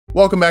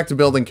Welcome back to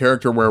Building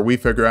Character, where we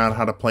figure out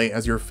how to play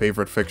as your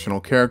favorite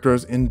fictional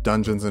characters in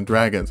Dungeons &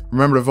 Dragons.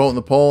 Remember to vote in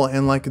the poll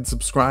and like and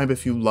subscribe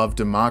if you love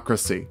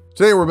democracy.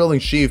 Today we're building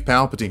Sheev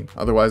Palpatine,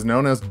 otherwise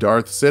known as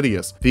Darth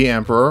Sidious, the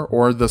Emperor,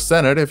 or the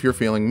Senate if you're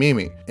feeling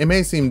memey. It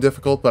may seem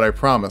difficult, but I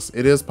promise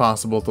it is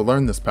possible to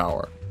learn this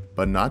power.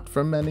 But not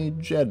from many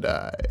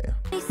Jedi.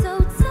 He's so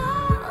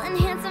tall and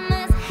handsome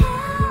as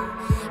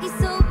hell. He's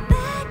so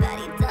bad, but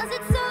he does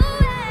it so well.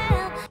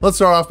 Let's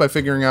start off by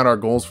figuring out our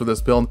goals for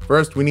this build.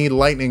 First, we need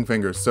lightning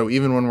fingers, so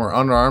even when we're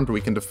unarmed,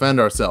 we can defend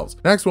ourselves.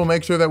 Next, we'll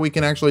make sure that we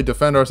can actually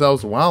defend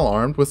ourselves while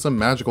armed with some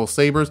magical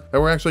sabers that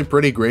we're actually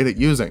pretty great at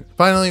using.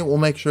 Finally, we'll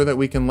make sure that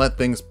we can let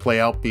things play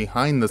out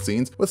behind the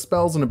scenes with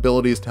spells and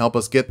abilities to help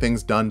us get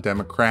things done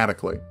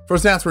democratically. For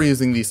stats, we're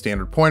using the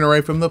standard point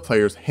array from the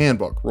player's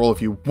handbook. Roll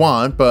if you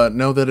want, but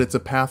know that it's a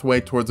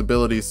pathway towards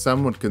abilities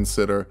some would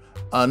consider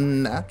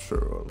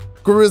unnatural.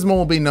 Charisma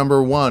will be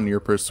number 1. You're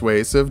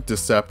persuasive,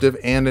 deceptive,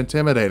 and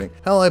intimidating.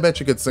 Hell, I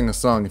bet you could sing a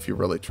song if you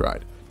really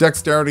tried.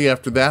 Dexterity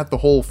after that, the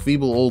whole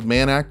feeble old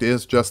man act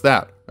is just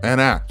that, an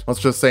act.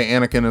 Let's just say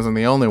Anakin isn't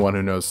the only one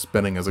who knows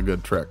spinning is a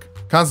good trick.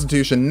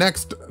 Constitution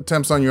next.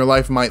 Attempts on your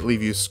life might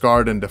leave you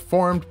scarred and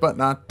deformed, but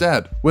not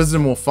dead.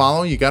 Wisdom will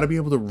follow. You gotta be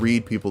able to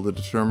read people to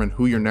determine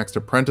who your next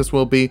apprentice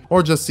will be,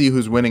 or just see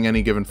who's winning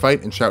any given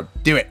fight and shout,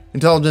 "Do it!"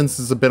 Intelligence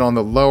is a bit on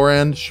the lower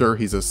end. Sure,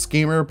 he's a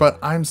schemer, but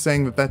I'm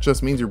saying that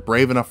just means you're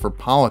brave enough for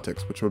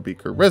politics, which would be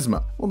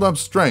charisma. Well, up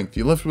strength.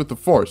 You lift with the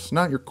force,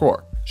 not your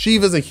core.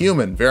 Sheev is a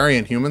human.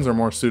 Variant humans are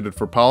more suited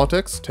for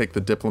politics. Take the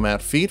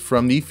diplomat feat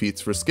from the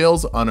feats for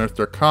skills, unearthed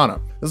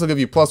arcana. This will give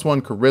you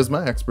 +1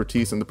 charisma,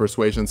 expertise, and the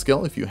persuasion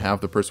skill if you have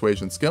the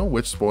persuasion skill,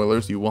 which,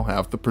 spoilers, you will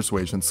have the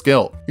persuasion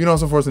skill. You can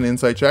also force an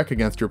insight check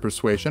against your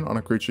persuasion on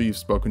a creature you've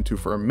spoken to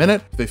for a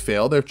minute. If they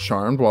fail, they're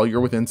charmed while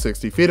you're within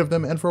 60 feet of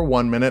them and for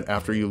 1 minute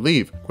after you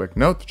leave. Quick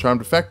note, the charmed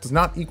effect does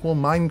not equal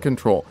mind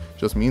control. It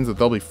just means that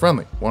they'll be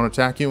friendly, won't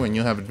attack you, and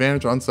you'll have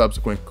advantage on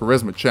subsequent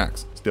charisma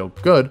checks. Still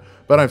good,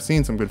 but I've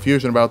seen some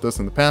confusion about this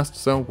in the past,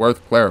 so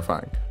worth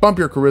clarifying. Bump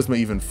your charisma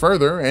even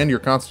further and your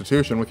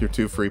constitution with your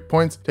 2 free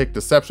points. Take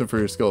deception for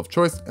your skill of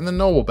choice and the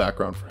noble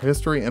background for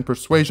history and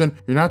persuasion.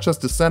 You're not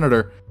just a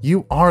senator,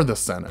 you are the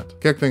Senate.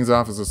 Kick things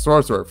off as a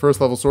sorcerer.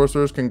 First level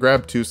sorcerers can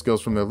grab 2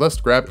 skills from their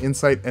list, grab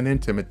insight and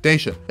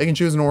intimidation. They can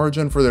choose an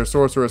origin for their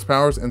sorcerer's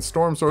powers, and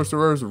storm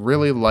sorcerers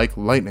really like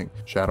lightning.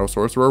 Shadow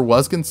sorcerer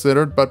was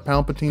considered, but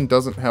Palpatine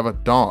doesn't have a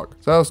dog,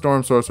 so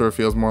storm sorcerer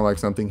feels more like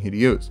something he'd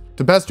use.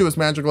 Tempestuous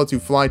magic lets you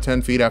fly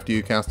 10 feet after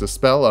you cast a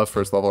spell of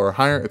first level or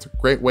higher. It's a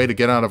great way to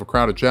get out of a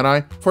crowd of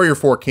Jedi. For your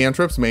 4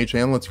 cantrips, Mage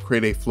Hand lets you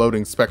create a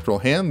floating spectral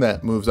hand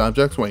that moves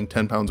objects weighing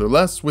 10 pounds or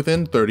less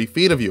within 30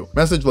 feet of you.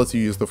 Message lets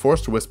you use the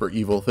Force to whisper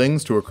evil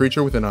things to a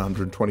creature within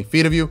 120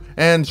 feet of you.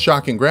 And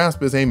Shocking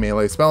Grasp is a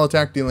melee spell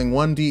attack, dealing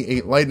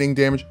 1d8 lightning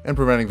damage and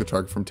preventing the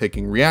target from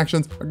taking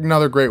reactions.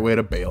 Another great way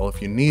to bail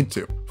if you need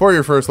to. For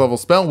your first level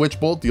spell, Witch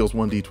Bolt deals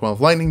 1d12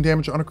 lightning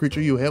damage on a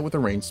creature you hit with a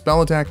ranged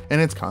spell attack, and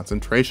it's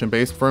concentration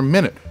based for a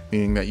minute,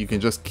 meaning that you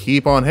can just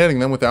keep on hitting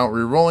them without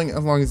re-rolling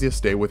as long as you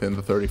stay within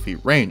the 30 feet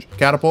range.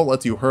 Catapult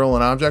lets you hurl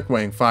an object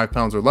weighing 5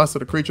 pounds or less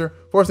at a creature,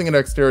 forcing a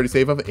dexterity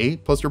save of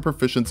 8 plus your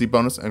proficiency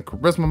bonus and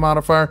charisma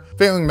modifier.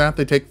 Failing that,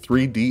 they take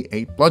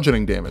 3d8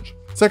 bludgeoning damage.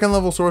 Second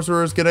level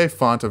sorcerers get a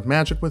font of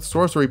magic with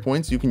sorcery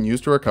points you can use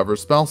to recover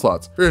spell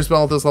slots. For your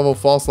spell at this level,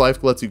 False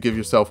Life lets you give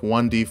yourself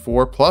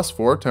 1d4 plus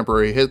 4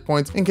 temporary hit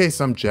points in case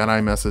some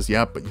Jedi messes you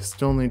up, but you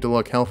still need to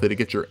look healthy to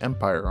get your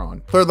empire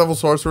on. Third level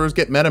sorcerers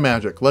get meta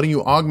magic, letting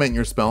you augment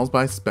your spells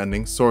by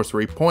spending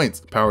sorcery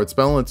points. Powered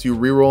spell lets you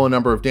reroll a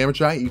number of damage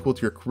die equal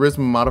to your charisma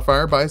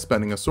modifier by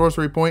spending a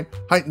sorcery point.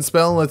 Heightened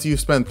spell lets you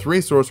spend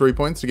 3 sorcery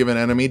points to give an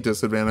enemy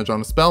disadvantage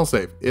on a spell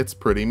save. It's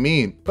pretty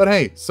mean, but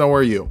hey, so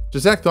are you.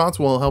 Detect Thoughts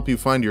will help you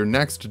find your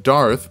next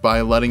Darth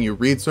by letting you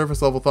read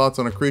surface level thoughts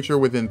on a creature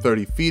within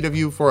 30 feet of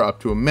you for up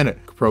to a minute.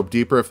 Probe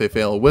deeper if they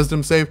fail a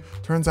wisdom save.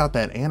 Turns out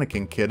that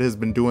Anakin kid has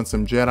been doing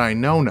some Jedi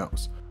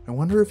no-nos. I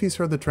wonder if he's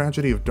heard the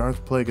tragedy of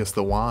Darth Plagueis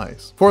the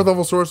Wise. 4th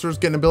level sorcerers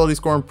get an ability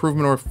score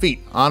improvement or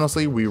feat.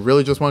 Honestly, we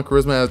really just want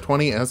charisma at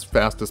 20 as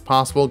fast as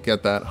possible,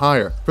 get that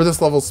higher. For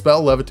this level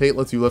spell, Levitate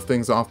lets you lift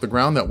things off the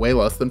ground that weigh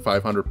less than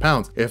 500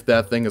 pounds. If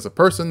that thing is a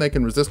person, they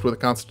can resist with a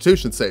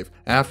constitution save.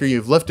 After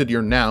you've lifted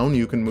your noun,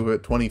 you can move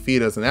it 20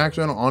 feet as an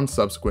action on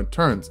subsequent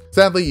turns.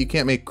 Sadly, you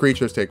can't make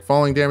creatures take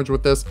falling damage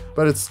with this,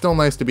 but it's still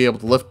nice to be able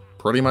to lift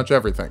pretty much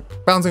everything.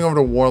 Bouncing over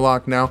to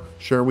Warlock now.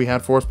 Sure, we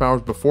had force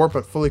powers before,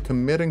 but fully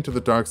committing to the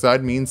dark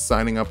side means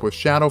signing up with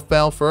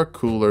Shadowfell for a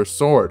cooler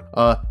sword.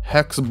 A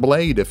Hex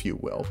Blade, if you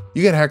will.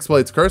 You get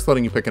Hexblade's Curse,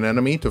 letting you pick an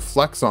enemy to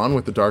flex on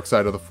with the dark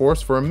side of the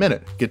Force for a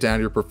minute. Get down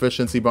to your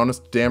proficiency bonus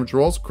damage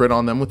rolls, crit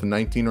on them with a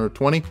 19 or a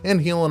 20, and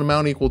heal an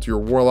amount equal to your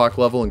Warlock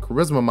level and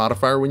Charisma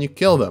modifier when you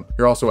kill them.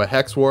 You're also a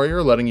Hex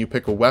Warrior, letting you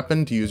pick a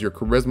weapon to use your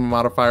Charisma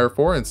modifier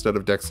for instead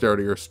of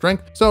Dexterity or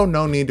Strength, so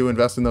no need to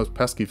invest in those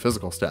pesky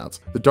physical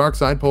stats. The dark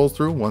side pulls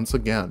through once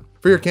again.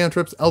 For your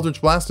cantrips, Eldritch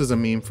Blast is a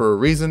meme for a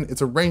reason. It's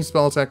a ranged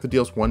spell attack that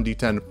deals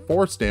 1d10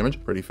 force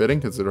damage, pretty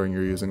fitting considering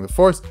you're using the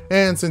Force,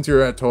 and since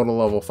you're at total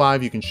level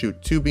 5, you can shoot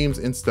 2 beams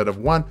instead of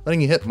 1, letting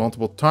you hit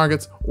multiple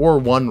targets or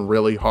one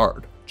really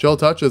hard. Chill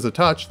Touch is a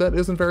touch that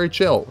isn't very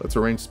chill. It's a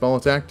ranged spell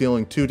attack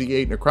dealing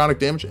 2d8 necrotic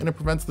damage, and it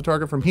prevents the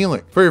target from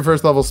healing. For your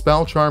first level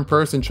spell, Charm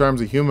Person charms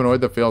a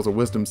humanoid that fails a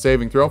wisdom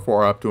saving throw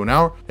for up to an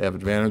hour. You have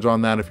advantage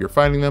on that if you're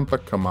fighting them,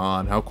 but come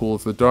on, how cool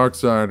is the dark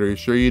side? Are you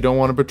sure you don't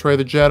want to betray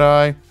the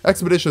Jedi?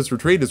 Expeditious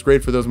Retreat is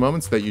great for those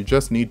moments that you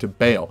just need to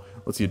bail.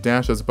 Lets you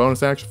dash as a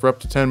bonus action for up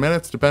to 10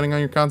 minutes depending on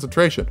your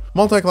concentration.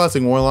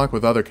 Multi-classing Warlock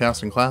with other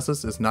casting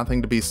classes is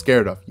nothing to be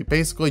scared of. You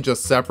basically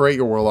just separate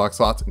your Warlock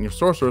slots and your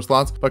Sorcerer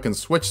slots, but can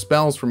switch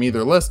spells from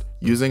either list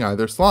using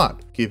either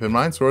slot. Keep in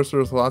mind,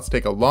 Sorcerer slots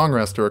take a long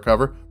rest to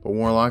recover, but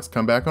Warlocks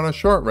come back on a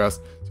short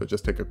rest, so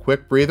just take a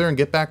quick breather and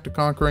get back to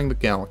conquering the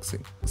galaxy.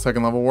 The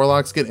second level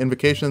Warlocks get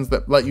invocations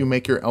that let you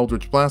make your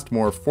Eldritch Blast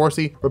more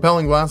forcey.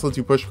 Repelling Blast lets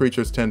you push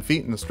creatures 10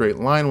 feet in a straight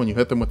line when you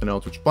hit them with an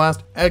Eldritch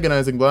Blast.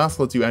 Agonizing Blast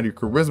lets you add your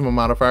Charisma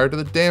modifier to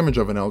the damage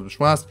of an Eldritch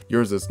Blast.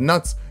 Yours is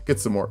nuts,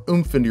 gets some more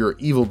oomph into your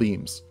evil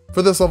beams.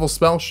 For this level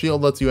spell,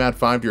 Shield lets you add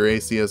 5 to your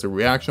AC as a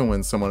reaction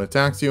when someone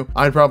attacks you.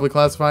 I'd probably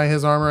classify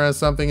his armor as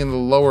something in the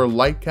lower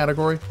light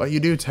category, but you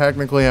do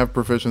technically have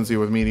proficiency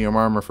with medium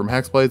armor from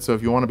Hexblade, so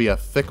if you want to be a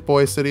thick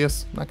boy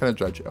Sidious, I'm not going to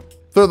judge you.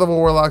 Third level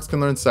Warlocks can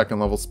learn second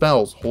level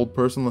spells. Hold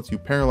Person lets you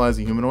paralyze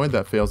a humanoid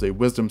that fails a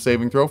wisdom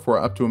saving throw for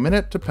up to a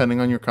minute depending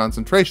on your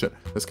concentration.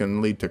 This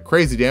can lead to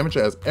crazy damage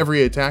as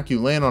every attack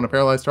you land on a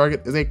paralyzed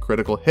target is a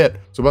critical hit.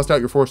 So bust out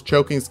your force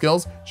choking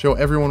skills, show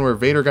everyone where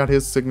Vader got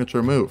his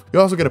signature move.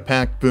 You also get a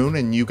Pact boon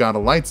and you got a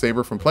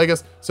lightsaber from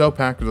Plagueis, so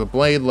Pact of the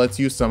Blade lets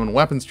you summon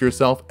weapons to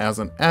yourself as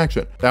an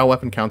action. That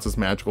weapon counts as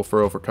magical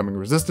for overcoming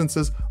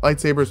resistances.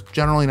 Lightsabers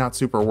generally not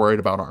super worried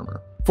about armor.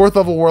 Fourth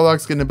level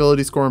Warlocks get an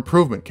ability score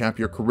improvement. Cap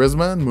your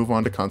Charisma and move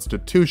on to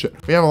Constitution.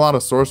 We have a lot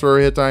of Sorcerer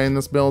hit die in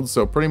this build,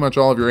 so pretty much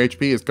all of your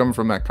HP is coming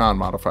from that Con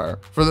modifier.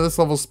 For this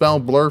level spell,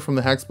 Blur from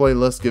the Hexblade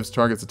list gives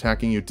targets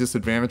attacking you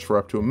disadvantage for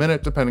up to a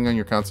minute depending on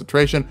your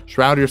concentration.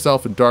 Shroud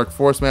yourself in Dark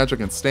Force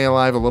magic and stay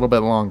alive a little bit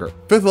longer.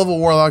 Fifth level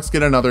Warlocks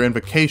get another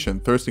invocation.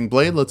 Thirsting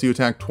Blade lets you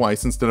attack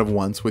twice instead of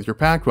once with your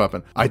Pact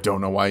weapon. I don't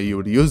know why you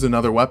would use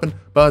another weapon,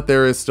 but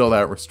there is still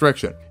that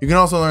restriction. You can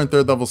also learn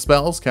third level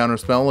spells.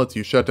 Counterspell lets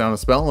you shut down a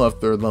spell of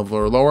third level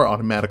or lower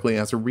automatically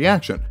as a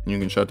reaction. And you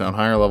can shut down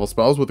higher level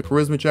spells with a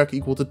charisma check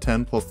equal to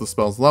 10 plus the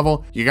spell's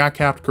level. You got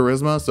capped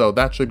charisma, so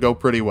that should go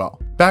pretty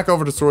well. Back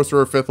over to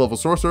Sorcerer. 5th level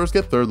Sorcerers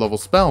get 3rd level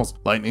spells.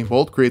 Lightning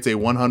Bolt creates a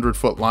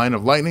 100-foot line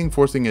of lightning,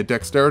 forcing a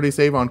dexterity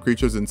save on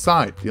creatures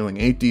inside, dealing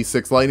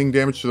 8d6 lightning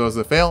damage to those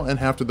that fail and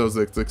half to those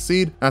that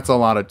succeed. That's a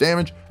lot of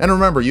damage. And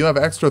remember, you have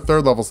extra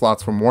 3rd level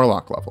slots from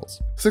Warlock levels.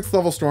 6th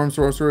level Storm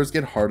Sorcerers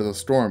get Heart of the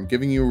Storm,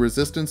 giving you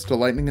resistance to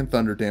lightning and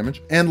thunder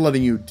damage, and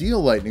letting you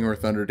deal lightning or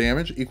thunder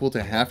damage equal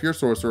to half your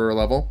Sorcerer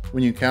level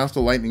when you cast a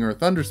lightning or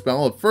thunder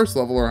spell of 1st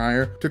level or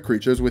higher to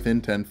creatures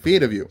within 10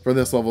 feet of you. For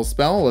this level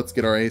spell, let's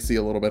get our AC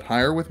a little bit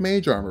higher with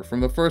Mage Armor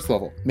from the 1st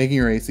level, making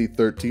your AC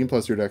 13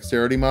 plus your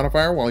Dexterity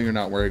modifier while you're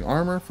not wearing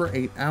armor for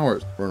 8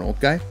 hours. For an old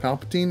guy,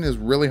 Palpatine is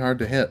really hard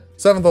to hit.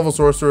 7th level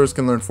Sorcerers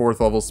can learn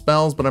 4th level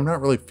spells, but I'm not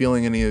really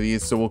feeling any of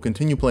these, so we'll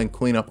continue playing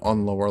cleanup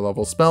on lower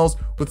level spells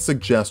with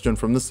suggestion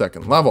from the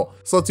 2nd level.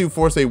 This lets you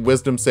force a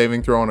wisdom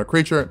saving throw on a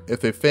creature. If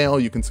they fail,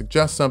 you can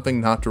suggest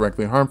something not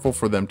directly harmful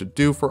for them to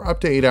do for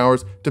up to 8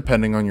 hours,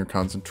 depending on your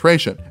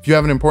concentration. If you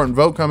have an important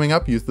vote coming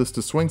up, use this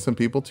to swing some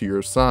people to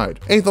your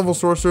side. 8th level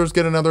Sorcerers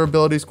get another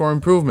ability score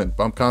improvement,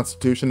 bump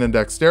Constitution and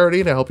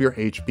Dexterity to help your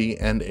HP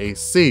and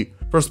AC.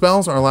 For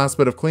spells, our last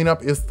bit of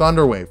cleanup is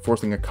Thunder Wave,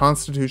 forcing a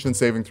Constitution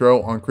saving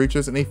throw on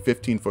creatures in a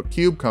 15-foot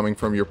cube coming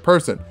from your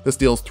person. This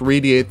deals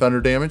 3d8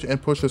 thunder damage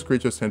and pushes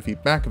creatures 10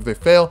 feet back if they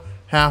fail,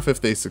 half if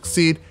they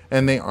succeed,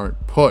 and they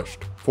aren't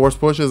pushed. Force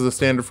Push is a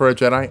standard for a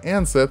Jedi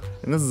and Sith,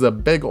 and this is a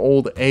big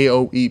old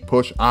AoE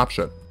push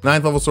option.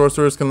 9th level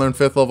Sorcerers can learn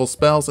 5th level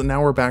spells, and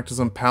now we're back to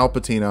some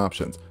Palpatine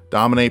options.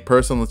 Dominate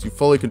Person lets you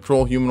fully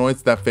control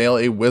humanoids that fail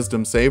a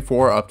wisdom save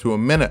for up to a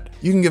minute.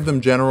 You can give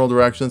them general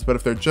directions, but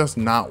if they're just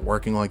not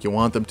working like you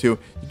want them to,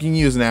 you can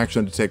use an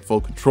action to take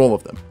full control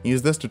of them.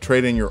 Use this to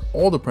trade in your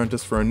old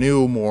apprentice for a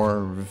new,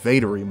 more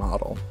Vader-y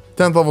model.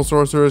 10th level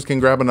Sorcerers can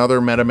grab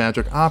another meta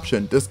magic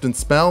option. Distance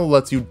Spell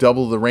lets you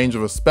double the range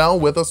of a spell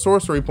with a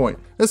sorcery point.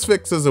 This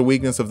fixes a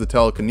weakness of the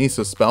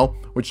Telekinesis spell,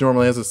 which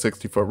normally has a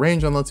 60-foot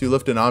range and lets you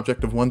lift an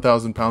object of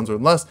 1,000 pounds or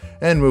less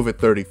and move it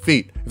 30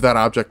 feet. If that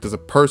object is a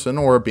person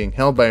or being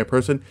held by a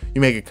person,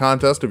 you make a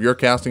contest of your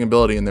casting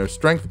ability and their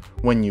strength.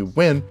 When you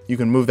win, you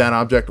can move that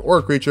object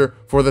or creature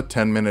for the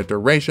 10-minute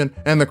duration,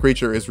 and the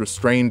creature is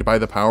restrained by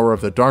the power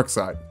of the dark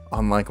side.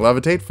 Unlike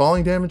Levitate,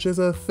 falling damage is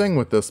a thing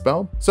with this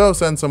spell, so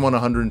send someone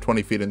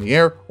 120 feet in the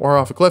air, or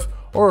off a cliff,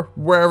 or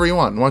wherever you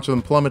want and watch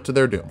them plummet to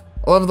their doom.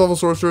 11th level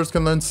Sorcerers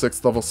can learn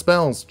 6th level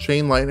spells.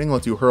 Chain Lightning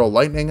lets you hurl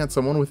lightning at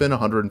someone within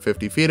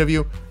 150 feet of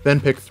you, then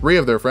pick 3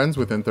 of their friends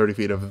within 30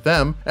 feet of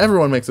them.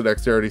 Everyone makes a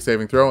Dexterity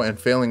saving throw, and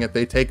failing it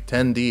they take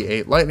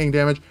 10d8 lightning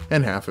damage,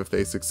 and half if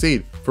they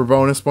succeed. For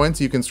bonus points,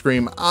 you can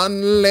scream,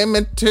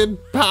 "Unlimited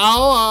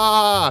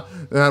power!"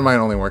 That might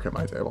only work at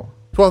my table.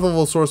 12th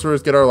level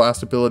Sorcerers get our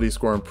last ability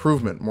score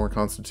improvement. More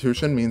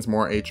Constitution means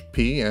more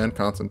HP and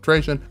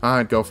concentration.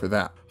 I'd go for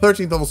that.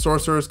 13th level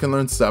Sorcerers can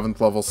learn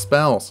 7th level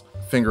spells.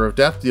 Finger of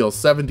Death deals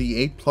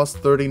 78 plus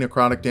 30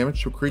 necrotic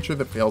damage to a creature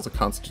that fails a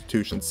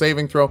Constitution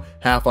saving throw,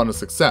 half on a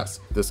success.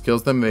 This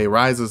kills them, they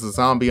rise as a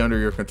zombie under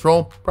your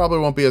control. Probably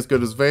won't be as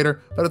good as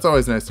Vader, but it's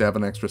always nice to have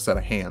an extra set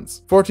of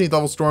hands. 14th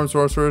level Storm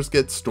Sorcerers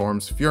get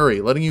Storm's Fury,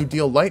 letting you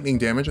deal lightning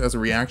damage as a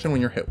reaction when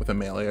you're hit with a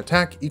melee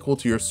attack equal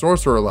to your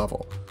Sorcerer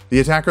level.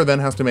 The attacker then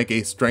has to make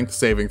a Strength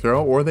saving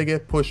throw, or they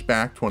get pushed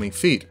back 20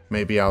 feet,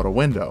 maybe out a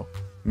window.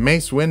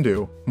 Mace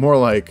Windu, more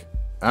like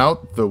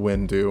out the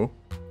window.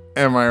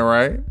 Am I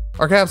right?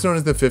 Our capstone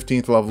is the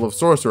 15th level of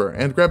Sorcerer,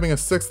 and grabbing a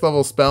 6th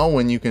level spell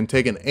when you can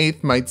take an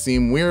 8th might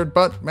seem weird,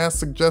 but Mass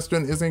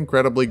Suggestion is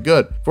incredibly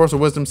good. Force a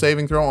Wisdom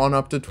saving throw on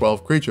up to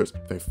 12 creatures.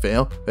 If they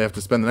fail, they have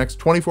to spend the next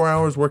 24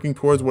 hours working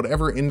towards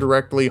whatever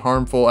indirectly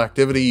harmful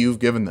activity you've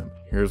given them.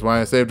 Here's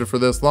why I saved it for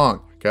this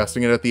long.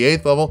 Casting it at the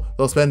 8th level,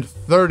 they'll spend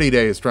 30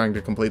 days trying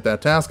to complete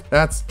that task.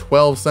 That's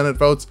 12 Senate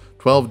votes,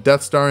 12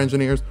 Death Star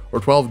engineers, or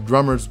 12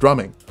 drummers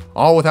drumming,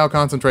 all without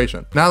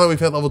concentration. Now that we've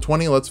hit level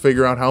 20, let's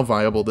figure out how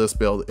viable this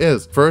build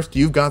is. First,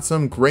 you've got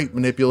some great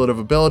manipulative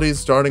abilities,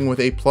 starting with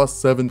a plus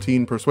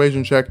 17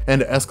 persuasion check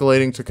and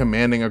escalating to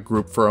commanding a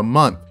group for a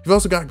month. You've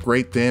also got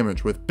great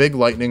damage with big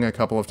lightning a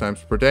couple of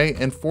times per day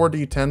and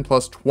 4d10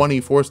 plus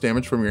 20 force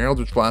damage from your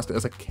Eldritch Blast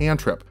as a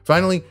cantrip.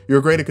 Finally,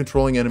 you're great at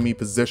controlling enemy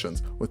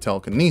positions with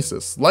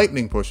telekinesis,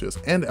 lightning pushes,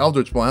 and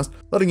Eldritch Blast,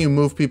 letting you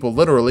move people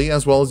literally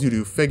as well as you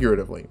do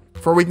figuratively.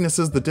 For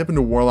weaknesses, the dip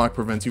into Warlock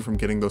prevents you from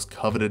getting those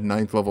coveted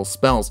 9th level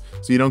spells,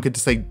 so you don't get to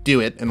say do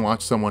it and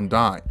watch someone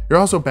die. You're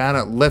also bad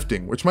at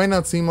lifting, which might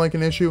not seem like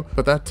an issue,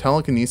 but that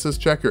telekinesis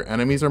check your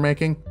enemies are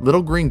making,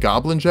 Little Green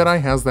Goblin Jedi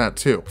has that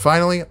too.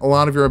 Finally, a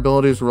lot of your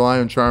abilities rely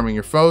on charming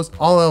your foes,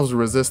 all elves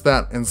resist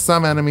that, and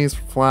some enemies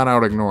flat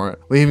out ignore it,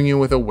 leaving you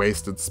with a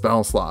wasted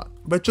spell slot.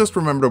 But just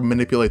remember to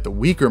manipulate the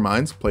weaker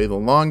minds, play the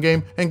long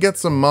game, and get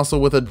some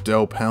muscle with a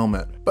dope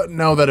helmet. But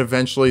know that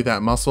eventually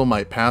that muscle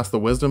might pass the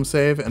wisdom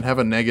save and have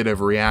a negative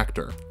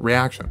reaction.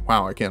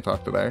 Wow, I can't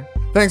talk today.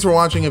 Thanks for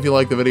watching. If you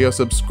like the video,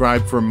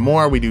 subscribe for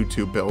more. We do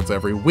 2 builds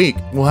every week.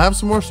 We'll have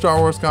some more Star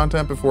Wars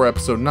content before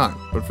episode 9,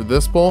 but for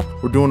this poll,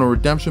 we're doing a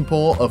redemption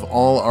poll of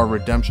all our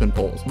redemption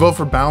polls. Vote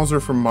for Bowser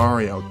from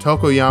Mario,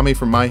 Tokoyami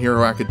from My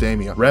Hero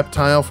Academia,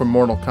 Reptile from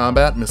Mortal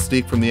Kombat,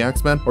 Mystique from the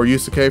X-Men, or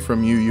Yusuke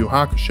from Yu Yu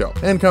Hakusho.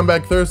 And come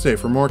back Thursday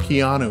for more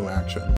Keanu action.